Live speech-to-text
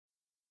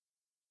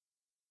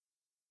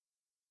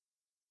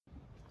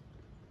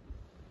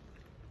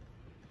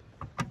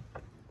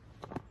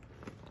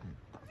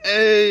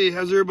Hey,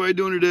 how's everybody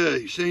doing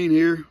today? Shane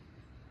here.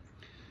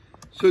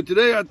 So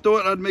today I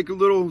thought I'd make a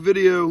little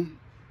video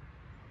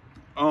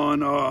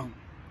on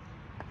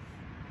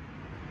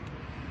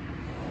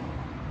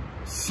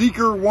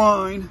Seeker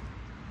wine,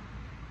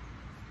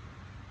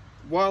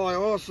 while I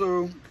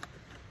also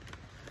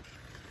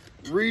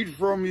read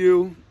from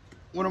you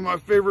one of my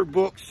favorite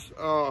books,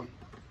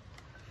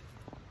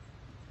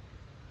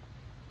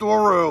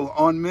 Thoreau,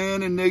 on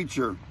man and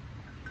nature.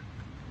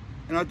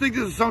 And I think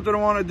this is something I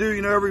want to do,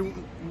 you know, every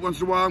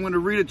once in a while. I'm going to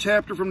read a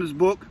chapter from this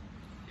book,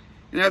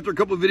 and after a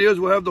couple of videos,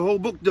 we'll have the whole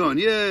book done.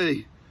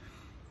 Yay!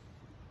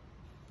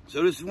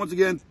 So this is, once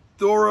again,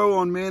 Thoreau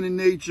on man and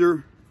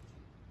nature.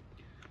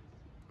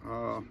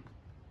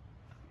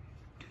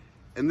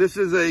 And this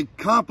is a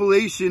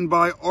compilation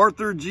by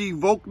Arthur G.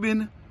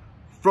 Volkman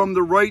from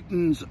the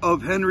writings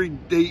of Henry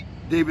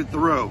David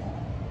Thoreau.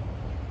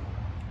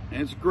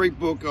 And it's a great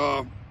book.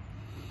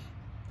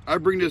 I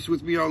bring this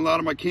with me on a lot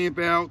of my camp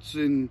outs,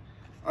 and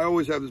I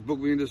always have this book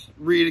with me and just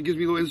read. It gives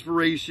me a little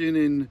inspiration,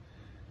 and,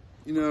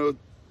 you know,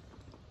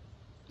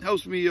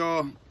 helps me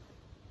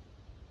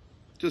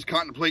just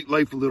contemplate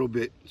life a little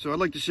bit. So I'd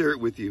like to share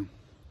it with you.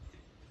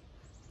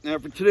 Now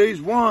for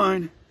today's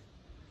wine,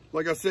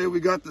 like I said, we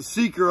got the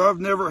Seeker. I've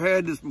never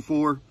had this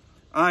before.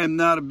 I am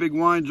not a big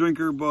wine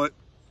drinker, but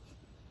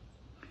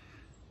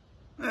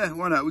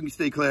why not? We can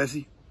stay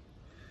classy.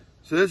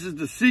 So this is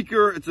the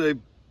Seeker. It's a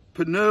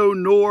Pinot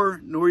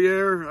Noir.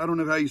 I don't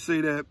know how you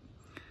say that.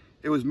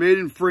 It was made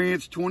in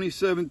France,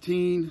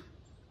 2017.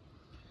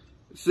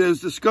 It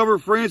says, discover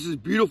France's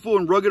beautiful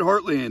and rugged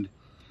heartland.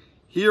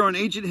 Here on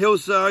ancient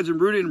hillsides and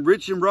rooted in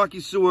rich and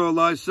rocky soil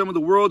lies some of the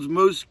world's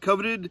most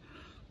coveted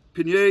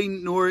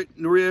Pinot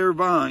Noir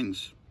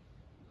vines.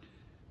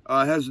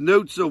 Has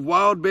notes of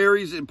wild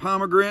berries and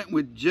pomegranate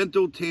with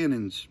gentle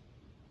tannins.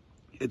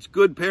 It's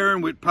good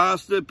pairing with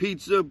pasta,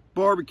 pizza,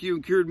 barbecue,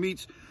 and cured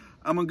meats.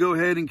 I'm going to go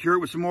ahead and cure it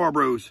with some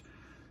Marlboros.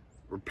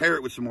 Or pair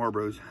it with some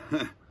Marlboros.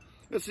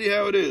 Let's see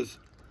how it is.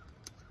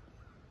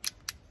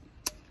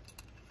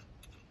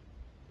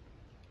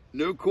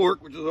 No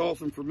cork, which is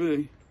awesome for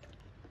me.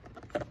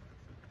 Let's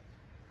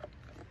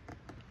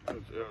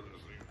see how this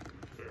is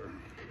there.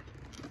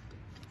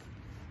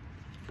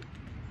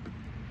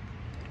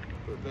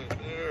 Put that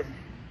there.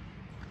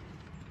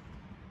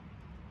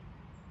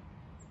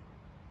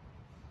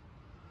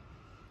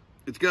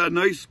 It's got a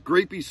nice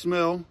grapey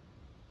smell.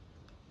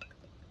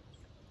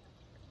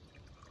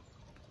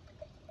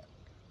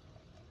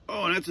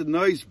 Oh, and that's a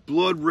nice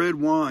blood red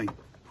wine.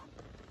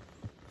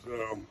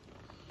 So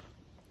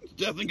it's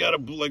definitely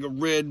got like a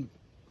red,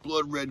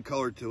 blood red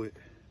color to it.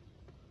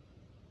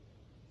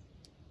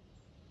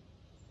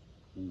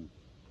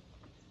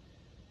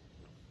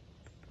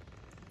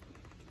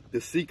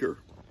 The Seeker.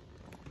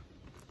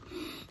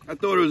 I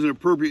thought it was an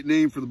appropriate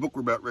name for the book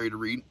we're about ready to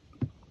read.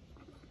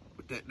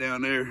 Put that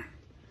down there.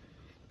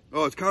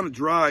 Oh, it's kind of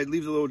dry. It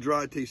leaves a little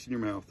dry taste in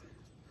your mouth.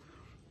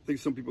 I think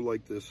some people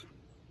like this.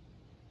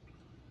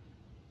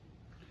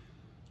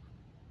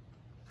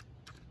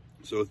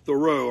 So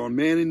Thoreau on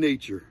man and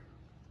nature.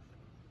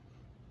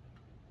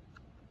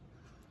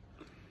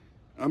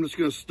 I'm just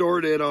going to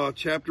start at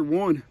chapter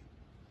 1.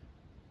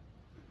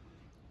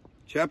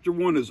 Chapter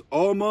 1 is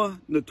Alma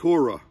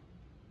Natura.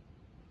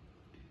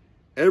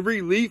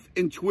 Every leaf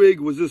and twig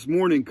was this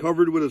morning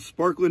covered with a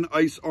sparkling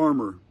ice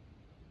armor.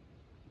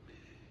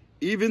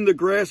 Even the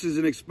grasses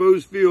in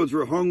exposed fields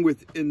were hung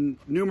with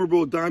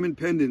innumerable diamond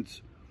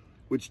pendants,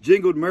 which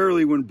jingled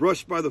merrily when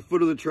brushed by the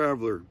foot of the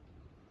traveler.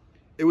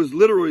 It was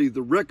literally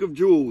the wreck of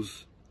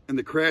jewels and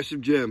the crash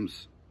of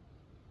gems.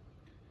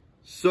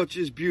 Such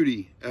is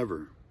beauty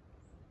ever.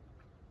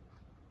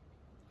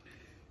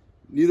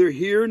 Neither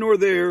here nor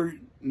there,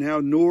 now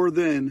nor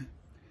then,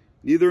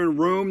 neither in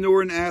Rome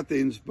nor in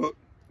Athens, but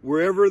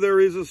wherever there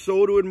is a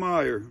soul to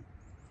admire.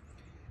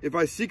 If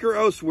I seek her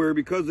elsewhere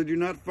because I do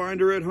not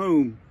find her at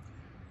home,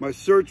 my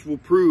search will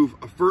prove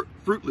a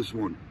fruitless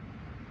one.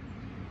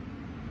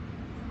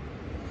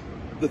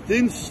 The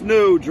thin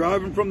snow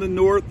driving from the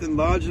north and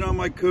lodging on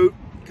my coat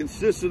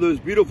consists of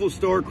those beautiful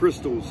star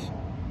crystals.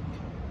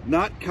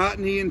 Not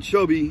cottony and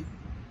chubby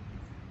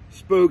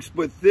spokes,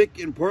 but thick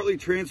and partly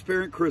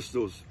transparent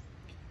crystals.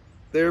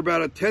 They are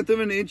about 1/10 of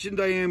an inch in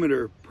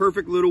diameter,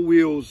 perfect little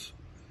wheels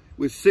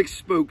with 6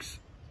 spokes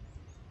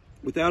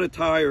without a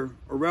tire,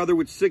 or rather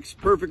with 6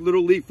 perfect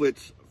little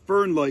leaflets,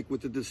 fern-like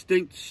with a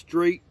distinct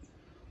straight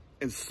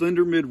and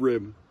slender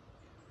midrib.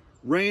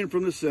 Rain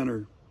from the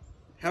center.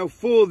 How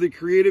full of the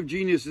creative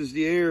genius is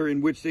the air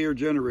in which they are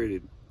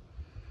generated.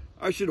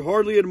 I should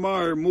hardly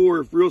admire more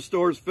if real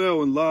stars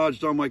fell and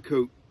lodged on my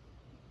coat.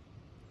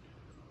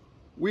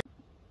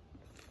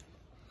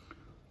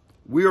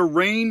 We are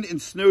rained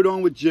and snowed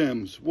on with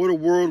gems. What a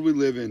world we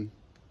live in.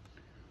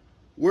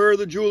 Where are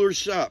the jewelers'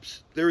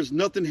 shops? There is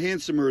nothing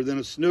handsomer than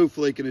a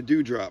snowflake and a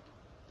dewdrop.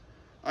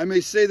 I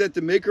may say that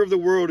the maker of the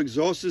world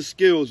exhausts his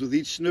skills with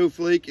each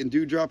snowflake and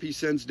dewdrop he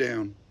sends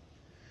down.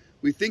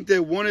 We think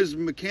that one is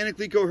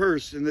mechanically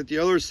coerced and that the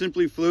other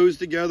simply flows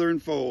together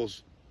and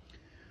falls.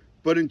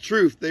 But in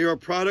truth, they are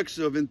products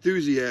of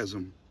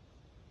enthusiasm.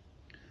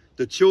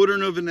 the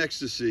children of an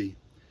ecstasy,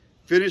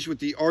 finished with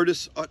the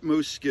artist's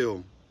utmost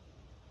skill.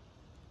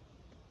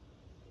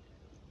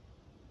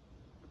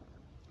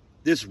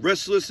 This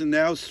restless and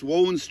now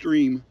swollen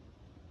stream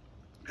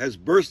has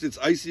burst its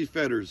icy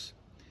fetters,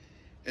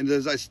 and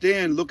as I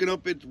stand looking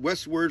up it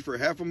westward for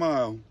half a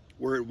mile,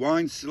 where it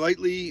winds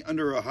slightly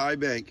under a high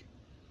bank,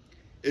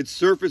 its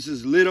surface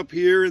is lit up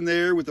here and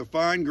there with a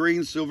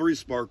fine-grained silvery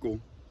sparkle,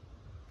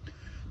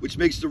 which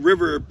makes the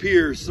river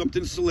appear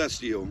something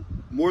celestial,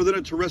 more than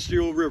a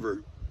terrestrial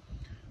river,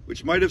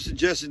 which might have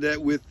suggested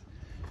that with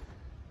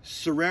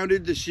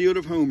surrounded the shield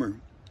of Homer,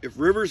 if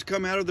rivers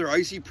come out of their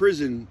icy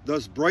prison,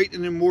 thus bright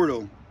and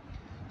immortal,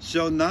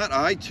 shall not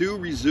I too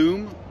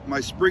resume my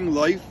spring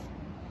life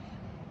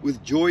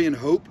with joy and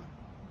hope?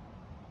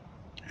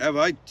 Have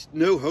I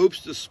no hopes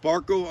to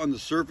sparkle on the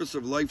surface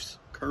of life's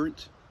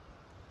current?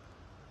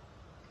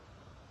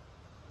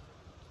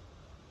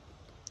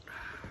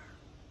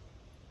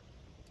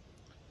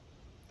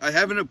 I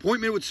have an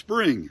appointment with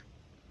spring.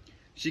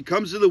 She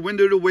comes to the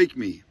window to wake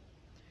me,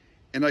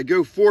 and I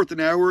go forth an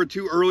hour or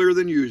two earlier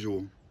than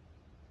usual.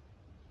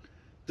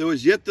 Though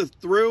as yet the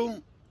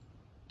trill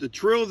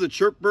of the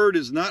chirp bird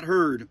is not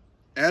heard,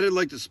 added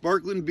like the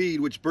sparkling bead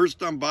which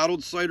burst on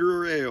bottled cider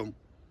or ale.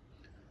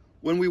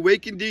 When we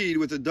wake indeed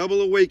with a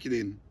double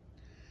awakening,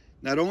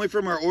 not only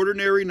from our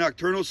ordinary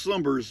nocturnal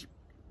slumbers,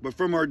 but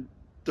from our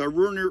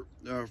diurnal,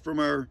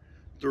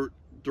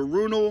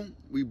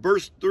 we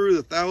burst through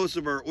the thallus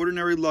of our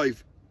ordinary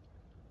life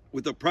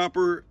with a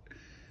proper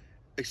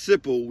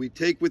accipal we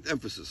take with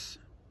emphasis.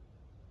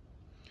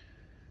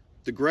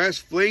 The grass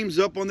flames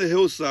up on the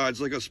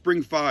hillsides like a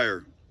spring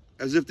fire,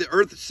 as if the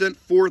earth sent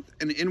forth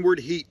an inward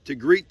heat to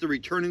greet the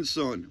returning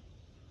sun.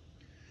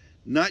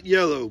 Not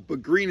yellow,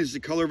 but green is the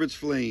color of its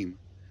flame,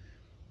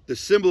 the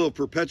symbol of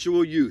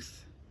perpetual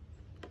youth.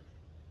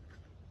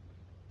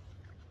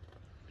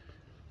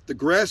 The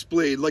grass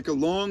blade, like a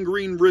long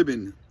green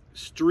ribbon,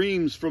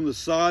 streams from the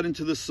sod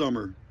into the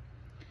summer,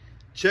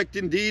 checked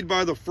indeed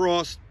by the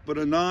frost, but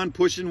anon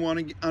pushing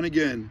on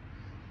again,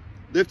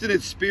 lifting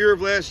its spear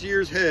of last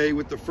year's hay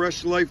with the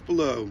fresh life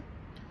below.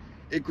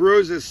 It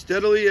grows as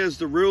steadily as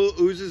the rill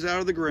oozes out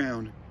of the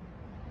ground.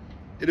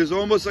 It is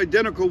almost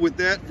identical with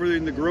that for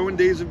in the growing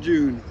days of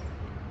June.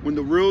 When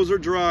the rills are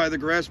dry, the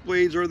grass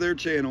blades are their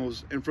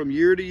channels, and from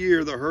year to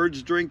year the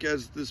herds drink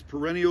as this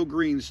perennial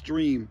green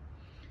stream,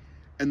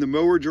 and the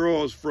mower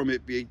draws from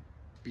it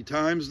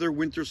betimes their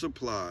winter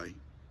supply.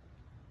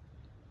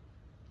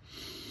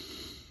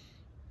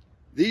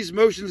 These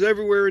motions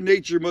everywhere in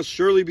nature must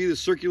surely be the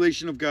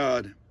circulation of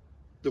God.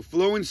 The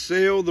flowing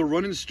sail, the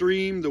running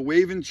stream, the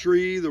waving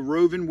tree, the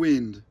roving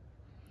wind.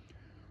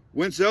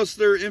 Whence else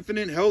their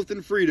infinite health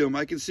and freedom,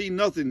 I can see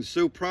nothing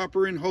so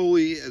proper and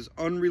holy as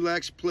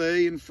unrelaxed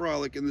play and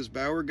frolic in this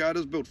bower God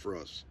has built for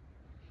us.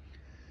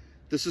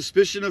 The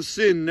suspicion of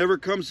sin never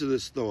comes to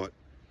this thought.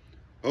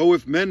 Oh,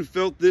 if men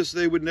felt this,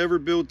 they would never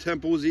build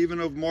temples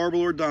even of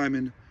marble or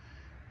diamond,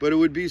 but it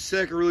would be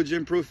sacrilege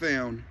and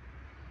profound,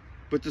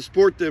 but to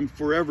sport them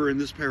forever in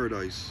this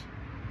paradise.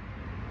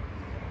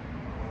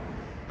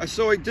 I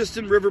saw a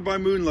distant river by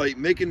moonlight,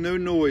 making no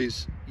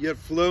noise, yet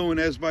flowing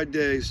as by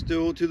day,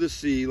 still to the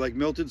sea, like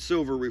melted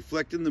silver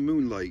reflecting the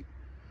moonlight.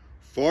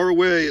 Far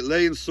away it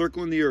lay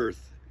encircling the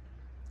earth.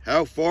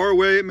 How far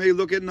away it may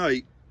look at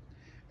night,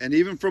 and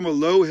even from a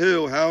low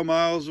hill, how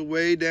miles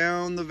away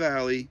down the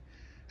valley,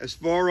 as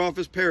far off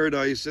as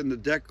paradise and the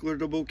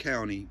delectable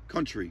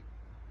country.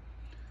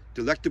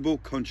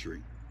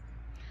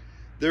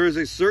 There is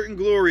a certain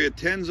glory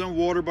attends on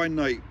water by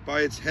night,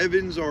 by its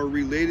heavens are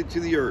related to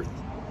the earth,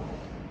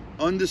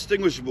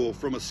 undistinguishable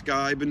from a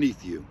sky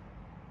beneath you.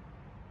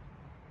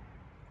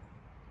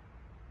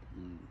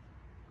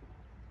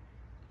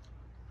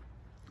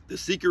 The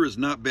Seeker is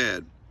not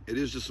bad. It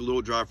is just a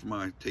little dry for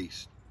my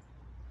taste,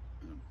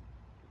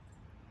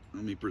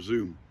 let me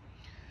presume.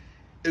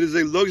 It is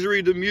a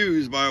luxury to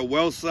muse by a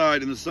well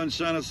side in the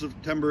sunshine of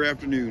September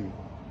afternoon,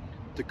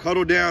 to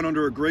cuddle down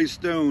under a gray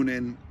stone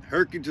and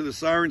hearken to the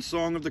siren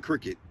song of the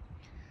cricket.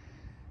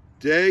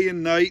 Day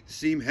and night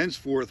seem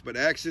henceforth but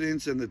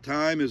accidents, and the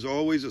time is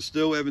always a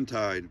still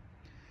eventide.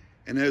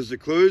 And as the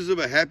close of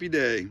a happy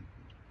day,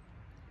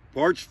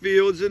 parched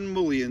fields and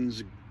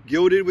mullions,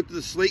 gilded with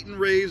the slatin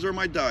rays, are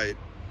my diet.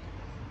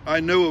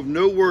 I know of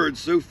no words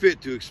so fit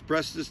to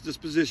express this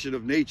disposition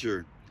of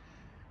nature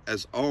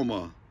as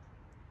Alma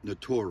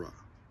Natura.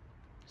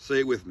 Say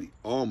it with me.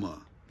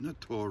 Alma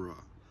Natura.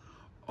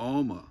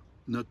 Alma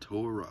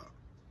Natura.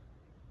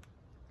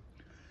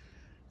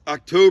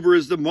 October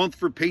is the month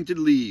for painted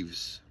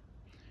leaves.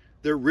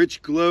 Their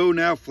rich glow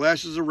now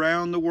flashes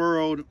around the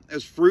world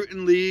as fruit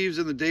and leaves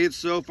and the day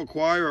itself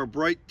acquire a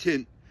bright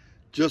tint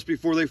just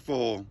before they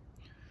fall.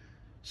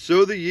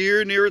 So the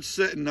year near its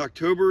setting,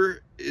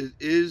 October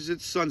is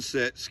its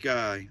sunset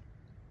sky.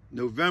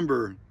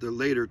 November, the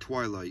later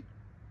twilight.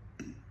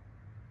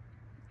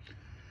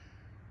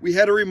 We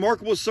had a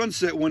remarkable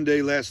sunset one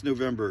day last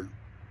November.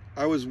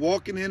 I was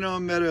walking in on a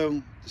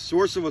meadow, the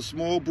source of a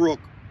small brook,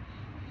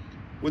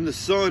 when the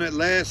sun at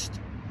last,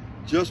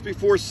 just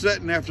before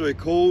setting after a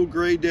cold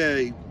gray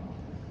day,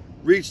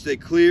 reached a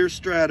clear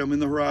stratum in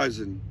the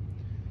horizon,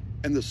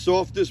 and the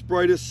softest,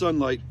 brightest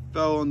sunlight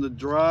fell on the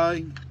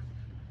dry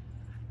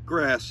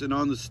grass and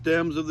on the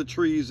stems of the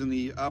trees in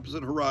the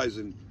opposite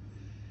horizon,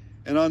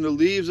 and on the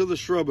leaves of the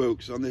shrub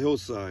oaks on the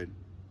hillside.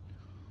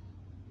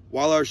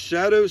 While our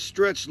shadows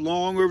stretched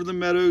long over the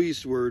meadow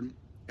eastward,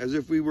 as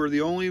if we were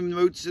the only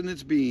motes in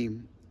its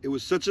beam, it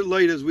was such a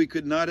light as we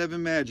could not have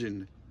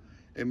imagined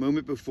a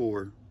moment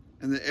before.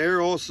 And the air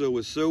also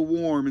was so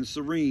warm and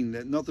serene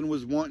that nothing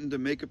was wanting to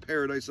make a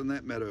paradise on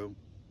that meadow.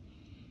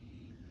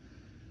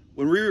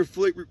 When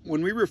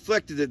we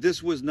reflected that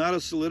this was not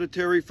a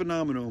solitary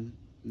phenomenon,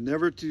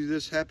 never to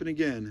this happen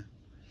again,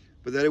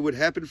 but that it would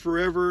happen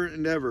forever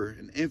and ever,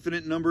 an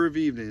infinite number of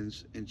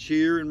evenings, and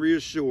cheer and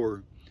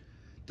reassure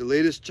the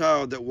latest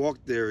child that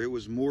walked there, it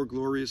was more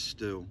glorious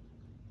still.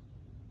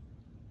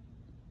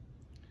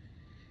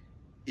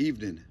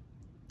 Evening.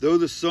 Though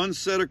the sun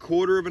set a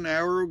quarter of an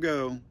hour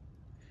ago,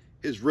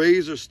 his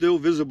rays are still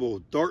visible,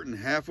 darting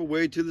half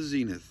away to the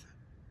zenith.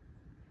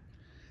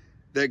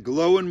 That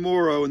glowing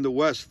morrow in the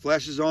west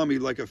flashes on me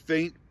like a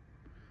faint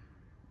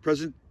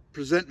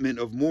presentment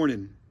of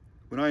morning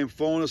when I am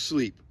falling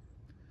asleep.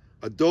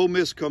 A dull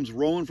mist comes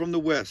rolling from the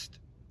west,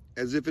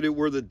 as if it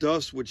were the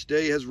dust which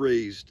day has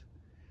raised.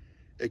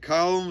 A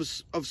column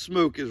of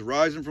smoke is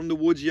rising from the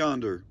woods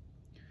yonder,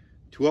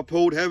 to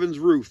uphold heaven's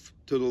roof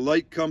till the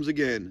light comes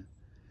again.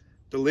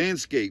 The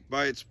landscape,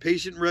 by its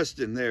patient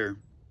resting there,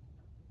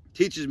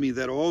 teaches me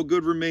that all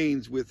good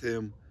remains with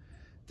him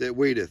that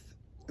waiteth,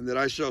 and that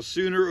I shall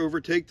sooner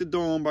overtake the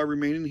dawn by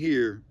remaining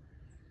here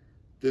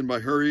than by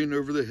hurrying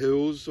over the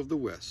hills of the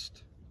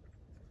west.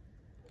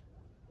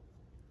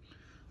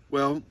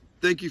 Well,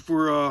 thank you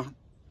for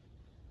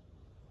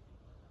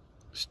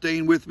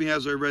staying with me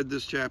as I read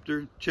this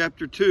chapter.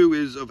 Chapter 2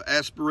 is of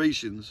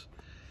aspirations,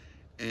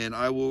 and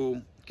I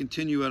will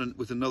continue on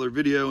with another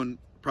video and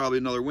probably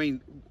another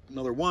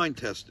wine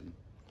testing.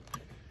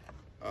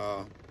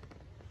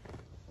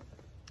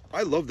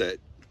 I love that.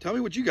 Tell me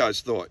what you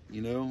guys thought.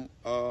 You know,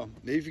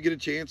 maybe if you get a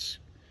chance,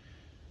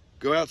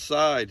 go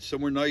outside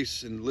somewhere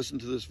nice and listen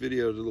to this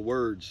video, to the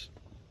words,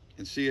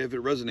 and see if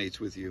it resonates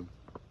with you.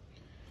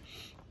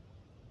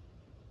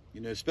 You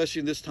know, especially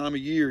in this time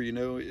of year, you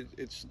know,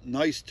 it's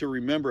nice to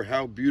remember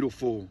how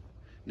beautiful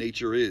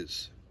nature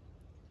is.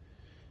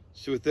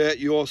 So with that,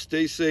 you all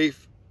stay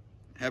safe.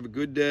 Have a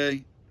good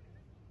day.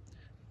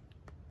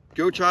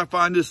 Go try to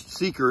find this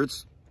Seeker.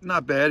 It's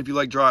not bad if you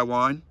like dry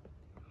wine.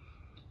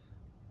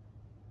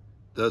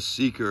 The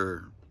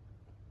Seeker.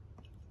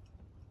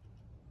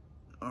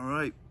 All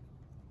right.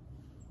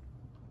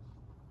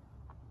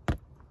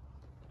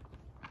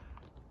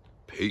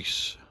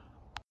 Peace.